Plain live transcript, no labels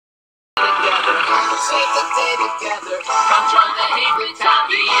save the day together. Come join the Higglytown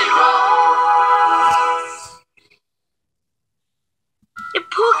heroes. If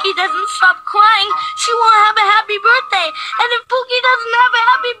Pookie doesn't stop crying, she won't have a happy birthday. And if Pookie doesn't have a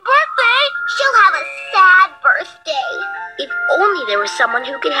happy birthday, she'll have a sad birthday. If only there was someone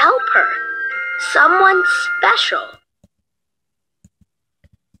who could help her. Someone special.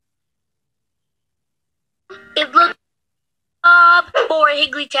 It looks up for a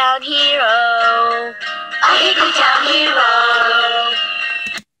Higglytown hero. A Higglytown hero.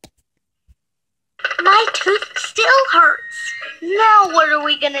 My tooth still hurts. Now what are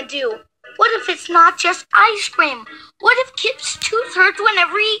we gonna do? What if it's not just ice cream? What if Kip's tooth hurts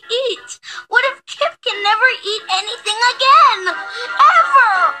whenever he eats? What if Kip can never eat anything again?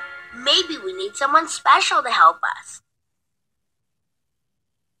 Ever! Maybe we need someone special to help us.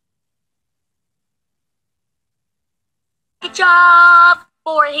 Good job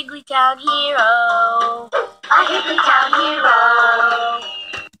for a Higglytown hero. A Higglytown hero.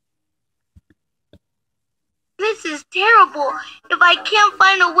 This is terrible. If I can't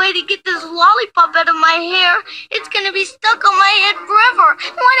find a way to get this lollipop out of my hair, it's gonna be stuck on my head forever.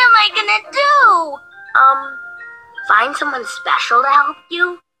 What am I gonna do? Find someone special to help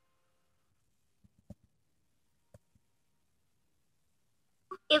you?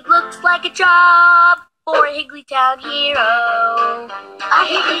 It looks like a job for a Higglytown hero. A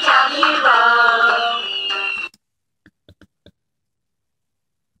Higglytown hero.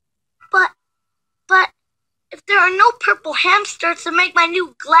 But if there are no purple hamsters to make my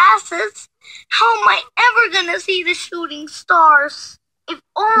new glasses, how am I ever gonna see the shooting stars? If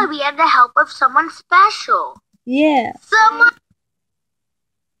only we had the help of someone special. Yeah. Someone.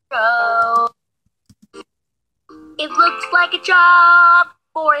 It looks like a job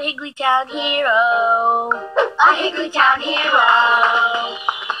for a Higglytown hero. A Higglytown hero.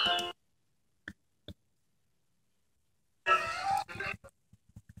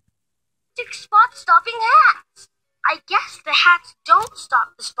 Spot stopping hats. I guess the hats don't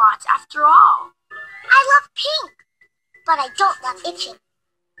stop the spots after all. I love pink, but I don't love itching.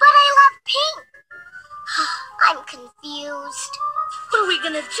 But I love pink. I'm confused. What are we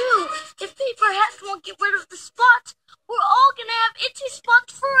gonna do? If paper hats won't get rid of the spots, we're all gonna have itchy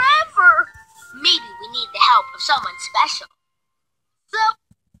spots forever. Maybe we need the help of someone special.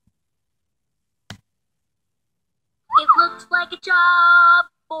 It looks like a job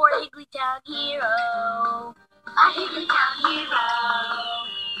for a Higglytown hero. A Higglytown hero.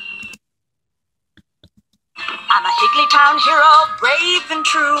 I'm a Higglytown hero, brave and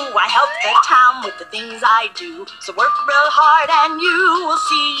true. I help the town with the things I do. So work real hard and you will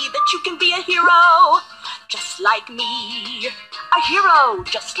see that you can be a hero, just like me. A hero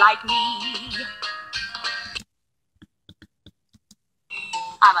just like me.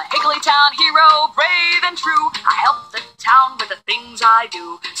 I'm a Higglytown hero, brave and true. I help the town with the things I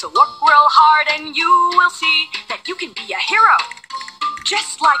do. So work real hard and you will see that you can be a hero,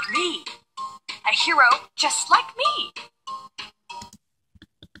 just like me. A hero just like me.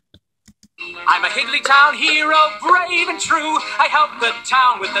 I'm a Higglytown hero, brave and true. I help the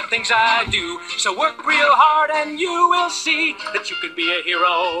town with the things I do. So work real hard and you will see that you can be a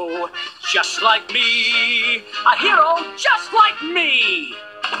hero, just like me. A hero just like me.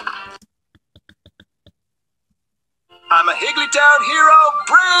 I'm a Higglytown hero,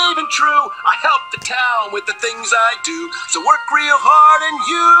 brave and true. I help the town with the things I do. So work real hard and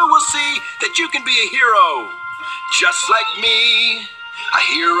you will see that you can be a hero, just like me. A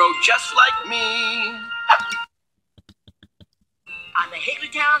hero just like me. I'm a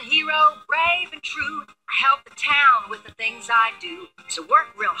Higglytown hero, brave and true. I help the town with the things I do. So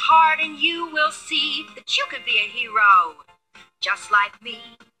work real hard and you will see that you can be a hero, just like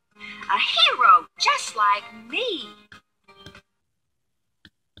me. A hero just like me.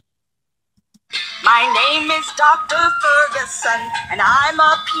 My name is Dr. Ferguson, and I'm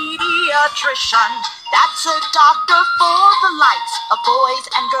a pediatrician. That's a doctor for the likes of boys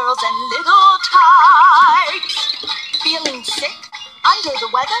and girls and little tykes. Feeling sick? Under the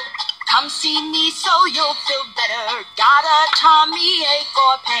weather? Come see me so you'll feel better. Got a tummy ache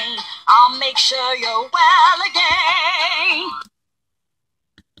or pain? I'll make sure you're well again.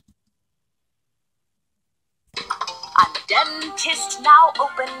 I'm a dentist now,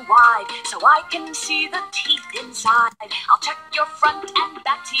 open wide, so I can see the teeth inside. I'll check your front and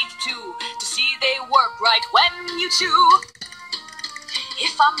back teeth too, to see they work right when you chew.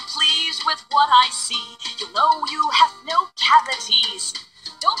 If I'm pleased with what I see, you'll know you have no cavities.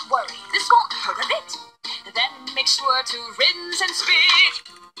 Don't worry, this won't hurt a bit. Then make sure to rinse and spit.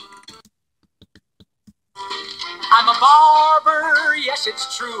 I'm a barber, yes,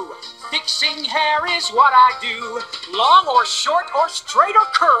 it's true. Fixing hair is what I do. Long or short or straight or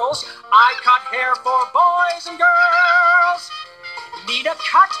curls, I cut hair for boys and girls. Need a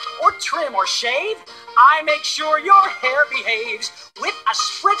cut or trim or shave? I make sure your hair behaves. With a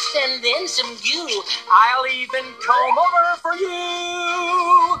spritz and then some glue, I'll even comb over for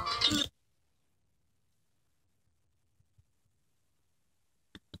you.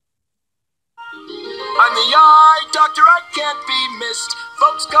 I'm the eye doctor, I can't be missed.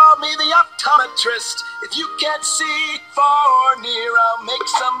 Folks call me the optometrist. If you can't see far or near, I'll make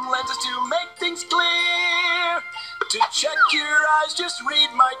some lenses to make things clear. To check your eyes, just read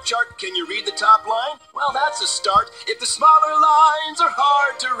my chart. Can you read the top line? Well, that's a start. If the smaller lines are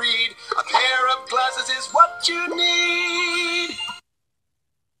hard to read, a pair of glasses is what you need.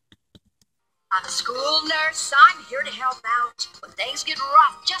 I'm a school nurse, I'm here to help out. When things get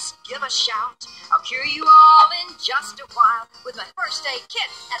rough, just give a shout. I'll cure you all in just a while with my first aid kit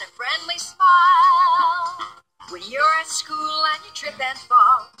and a friendly smile. When you're at school and you trip and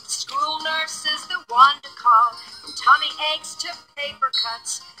fall, the school nurse is the one to call. From tummy aches to paper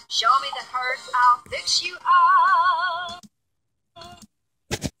cuts, show me the hurt, I'll fix you up.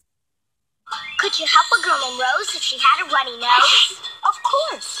 Could you help a girl named Rose if she had a runny nose? Of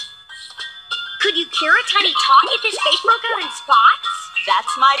course. Could you cure a tiny tot if his face broke out in spots?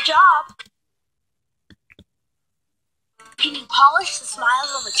 That's my job. Can you polish the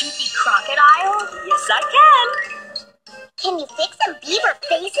smiles of a toothy crocodile? Yes, I can. Can you fix some beaver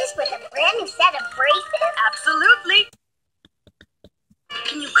faces with a brand new set of braces? Absolutely.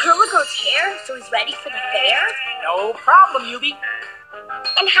 Can you curl a girl's hair so he's ready for the fair? No problem, Eubie.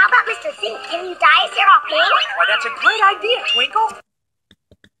 And how about Mr. Zink? Can you dye his hair all pink? Why, that's a great idea, Twinkle.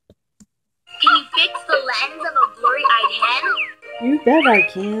 Can you fix the lens of a blurry-eyed hen? You bet I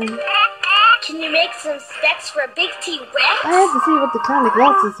can. Can you make some specs for a big T-Rex? I have to see what the kind of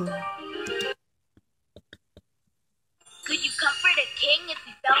glasses are. Could you comfort a king if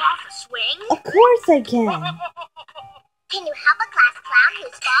he fell off a swing? Of course I can. Can you help a class clown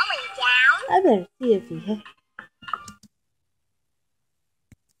who's falling down? I better see if he has.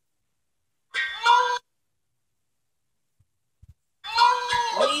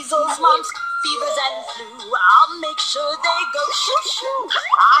 Measles, mumps, fevers, and flu, I'll make sure they go shoo-shoo.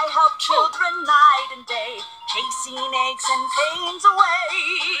 I help children night and day, chasing aches and pains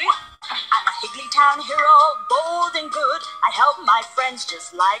away. I'm a Higglytown hero, bold and good. I help my friends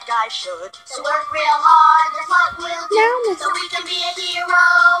just like I should. So work real hard, that's what we'll do. So we can be a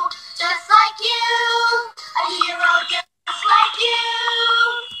hero, just like you. A hero just like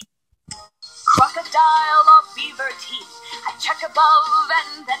you. Crocodile or beaver teeth, I check above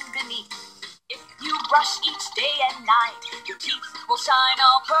and then beneath. If you brush each day and night, your teeth will shine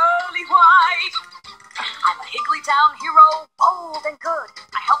all pearly white. I'm a Higglytown hero, bold and good.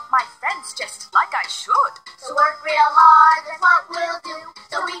 I help my friends just like I should. So work real hard, that's what we'll do.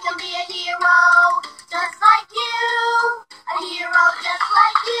 So we can be a hero, just like you. A hero just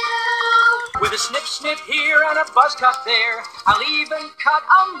like you. With a snip here and a buzz cut there, I'll even cut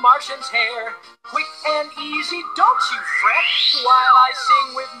a Martian's hair. Quick and easy, don't you fret, while I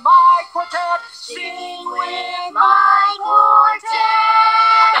sing with my quartet. Sing with my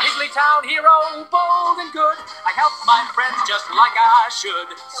quartet. A Higglytown hero, bold and good. I help my friends just like I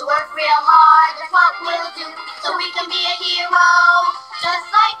should. So work real hard, that's what we'll do. So we can be a hero, just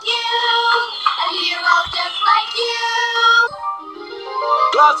like you. A hero just like you.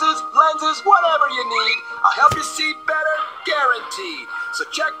 Glasses, lenses, whatever you need, I'll help you see better, guaranteed. So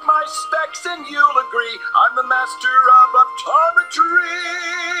check my specs and you'll agree I'm the master of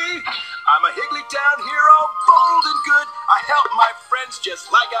optometry. I'm a Higglytown hero, bold and good. I help my friends just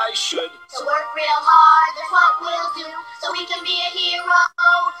like I should. So work real hard, that's what we'll do. So we can be a hero,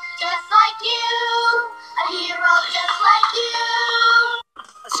 just like you. A hero just like you.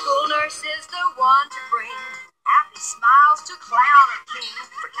 A school nurse is the one to bring happy smiles to clown or king.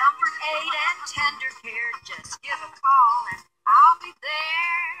 For comfort, aid, and tender care, just give a call and I'll be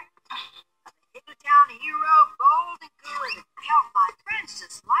there. I'm a Higglytown hero, bold and good. Help my friends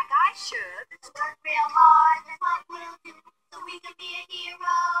just like I should. So work real hard, that's what we'll do. So we can be a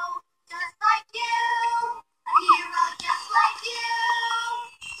hero, just like you. A hero just like you.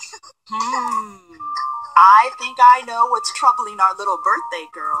 I think I know what's troubling our little birthday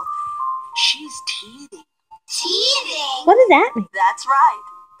girl. She's teething. Teething? What does that mean? That's right.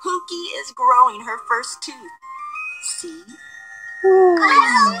 Pookie is growing her first tooth. See? Ooh,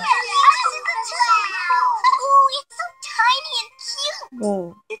 it's so tiny and cute.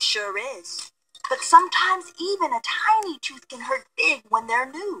 Whoa. It sure is. But sometimes even a tiny tooth can hurt big when they're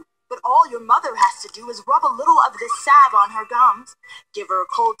new. But all your mother has to do is rub a little of this salve on her gums, give her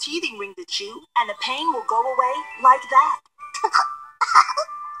a cold teething ring to chew, and the pain will go away like that.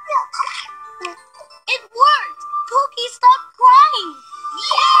 It worked! Pookie stopped crying!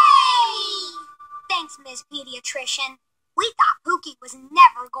 Yay! Thanks, Miss Pediatrician. We thought Pookie was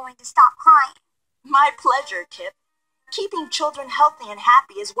never going to stop crying. My pleasure, Kip. Keeping children healthy and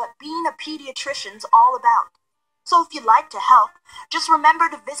happy is what being a pediatrician's all about. So if you'd like to help, just remember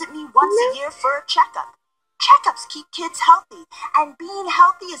to visit me once a year for a checkup. Checkups keep kids healthy, and being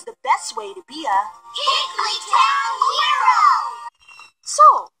healthy is the best way to be a Higglytown hero!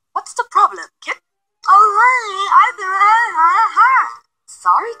 So, what's the problem, Kip?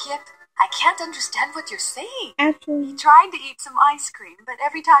 Sorry, Kip. I can't understand what you're saying. Actually, He tried to eat some ice cream, but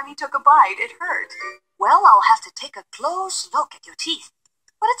every time he took a bite, it hurt. Well, I'll have to take a close look at your teeth.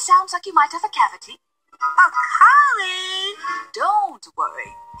 But it sounds like you might have a cavity. A collie! Don't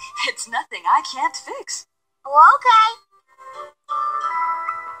worry. It's nothing I can't fix. Okay.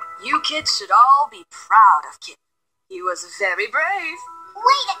 You kids should all be proud of Kip. He was very brave.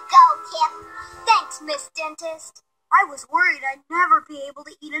 Way to go, Kip. Thanks, Miss Dentist. I was worried I'd never be able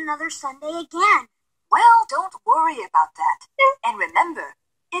to eat another sundae again. Well, don't worry about that. And remember,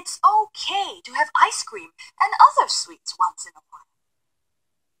 it's okay to have ice cream and other sweets once in a while.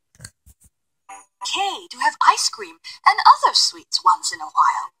 Okay to have ice cream and other sweets once in a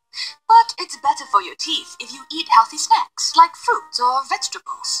while. But it's better for your teeth if you eat healthy snacks like fruits or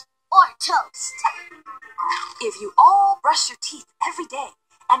vegetables. Or toast. If you all brush your teeth every day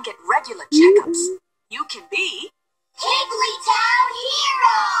and get regular checkups, you can be Higglytown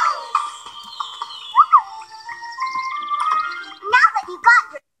heroes! Now that you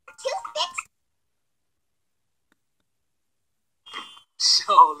got your tooth fixed,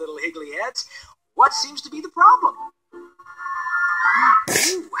 So, little higgly heads, what seems to be the problem?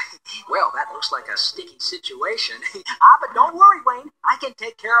 Ooh, well, that looks like a sticky situation. But don't worry, Wayne. I can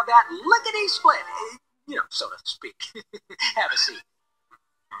take care of that lickety-split. So to speak. Have a seat.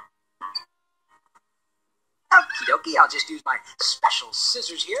 Okie dokie, I'll just use my special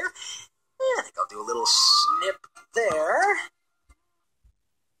scissors here. I think I'll do a little snip there.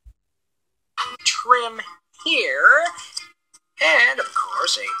 Trim here. And, of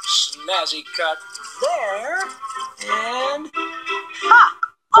course, a snazzy cut there. And... ha!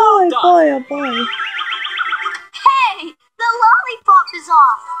 All boy, done. boy, oh boy. Hey! The lollipop is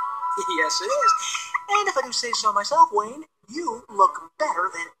off! Yes, it is. And if I do say so myself, Wayne, you look better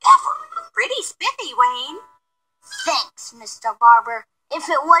than ever. pretty spiffy, Wayne. Thanks, Mr. Barber. If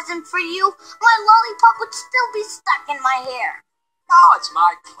it wasn't for you, my lollipop would still be stuck in my hair. Oh, it's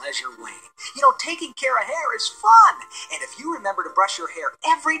my pleasure, Wayne. Taking care of hair is fun. And if you remember to brush your hair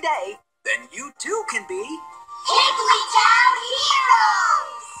every day, then you too can be Higglytown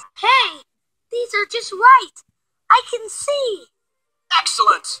heroes! Hey, these are just right. I can see.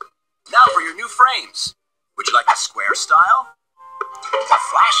 excellent. Now for your new frames. Would you like the square style, the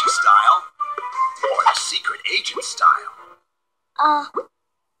flashy style, or the secret agent style?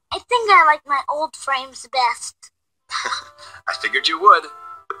 I think I like my old frames best. I figured you would.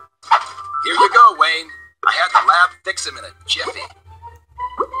 Here you go, Wayne. I had the lab fix him in a jiffy.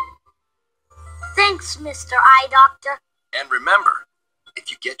 Thanks, Mr. Eye Doctor. And remember, if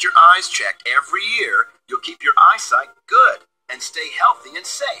you get your eyes checked every year, you'll keep your eyesight good and stay healthy and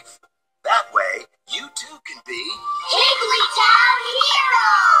safe. That way, you too can be Higglytown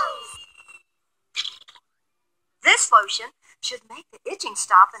heroes! This lotion should make the itching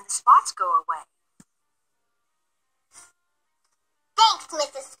stop and the spots go away. Thanks,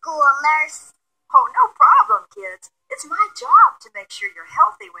 Mrs. School Nurse. Oh, no problem, kids. It's my job to make sure you're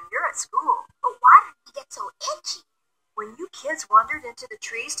healthy when you're at school. But why did you get so itchy? When you kids wandered into the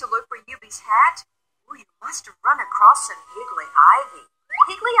trees to look for Eubie's hat, you must have run across some higgly ivy.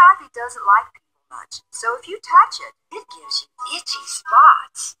 Higgly ivy doesn't like people much, so if you touch it, it gives you itchy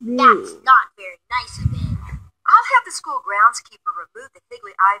spots. That's not very nice of him. I'll have the school groundskeeper remove the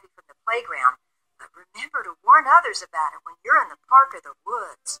higgly ivy from the playground, but remember to warn others about it when you're in the park or the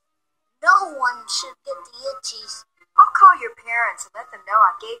woods. No one should get the itchies. I'll call your parents and let them know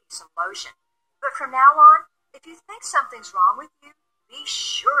I gave you some lotion. But from now on, if you think something's wrong with you, be sure